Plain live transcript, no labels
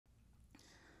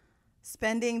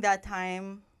spending that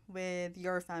time with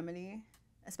your family,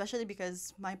 especially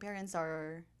because my parents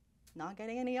are not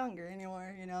getting any younger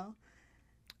anymore, you know?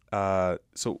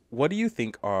 So what do you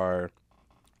think are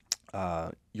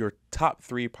your top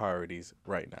three priorities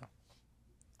right now?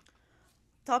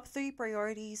 Top three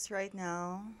priorities right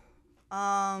now.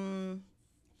 Um,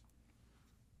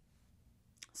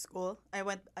 School. I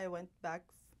went back,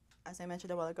 as I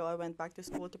mentioned a while ago, I went back to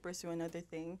school to pursue another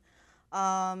thing.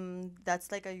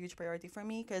 That's like a huge priority for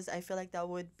me because I feel like that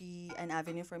would be an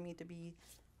avenue for me to be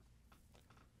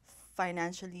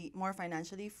more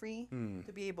financially free, Hmm.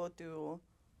 to be able to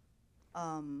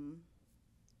um,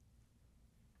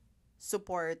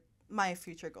 support my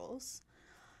future goals.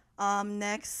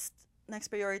 Next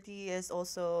priority is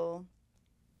also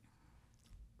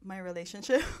my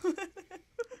relationship.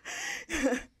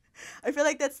 I feel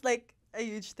like that's like a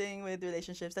huge thing with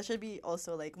relationships. That should be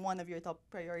also like one of your top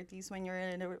priorities when you're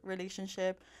in a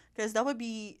relationship, because that would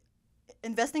be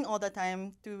investing all the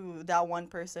time to that one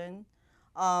person.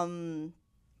 Um,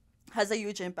 has a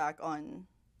huge impact on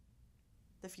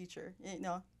the future.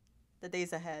 The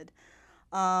days ahead.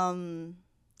 Um,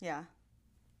 yeah,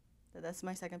 that's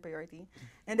my second priority,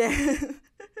 and then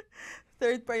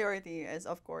third priority is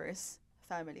of course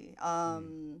family.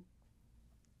 Hmm.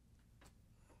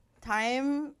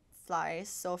 Time flies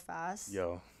so fast,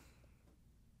 Yo.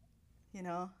 you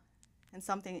know,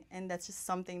 and that's just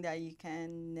something that you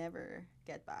can never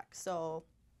get back. So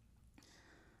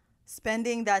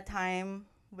spending that time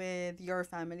with your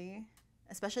family,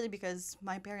 especially because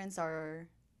my parents are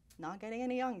not getting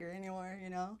any younger anymore, you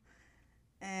know,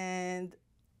 and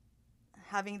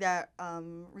having that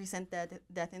recent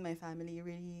death in my family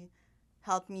really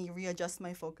helped me readjust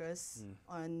my focus Hmm.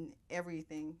 on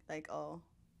everything. Like, oh,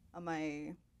 am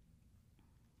I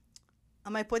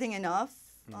am I putting enough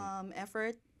Hmm.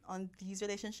 effort on these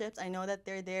relationships? I know that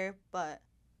they're there, but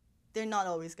they're not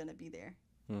always gonna be there,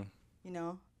 Hmm. you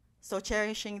know. So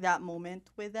cherishing that moment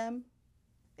with them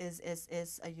is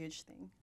a huge thing.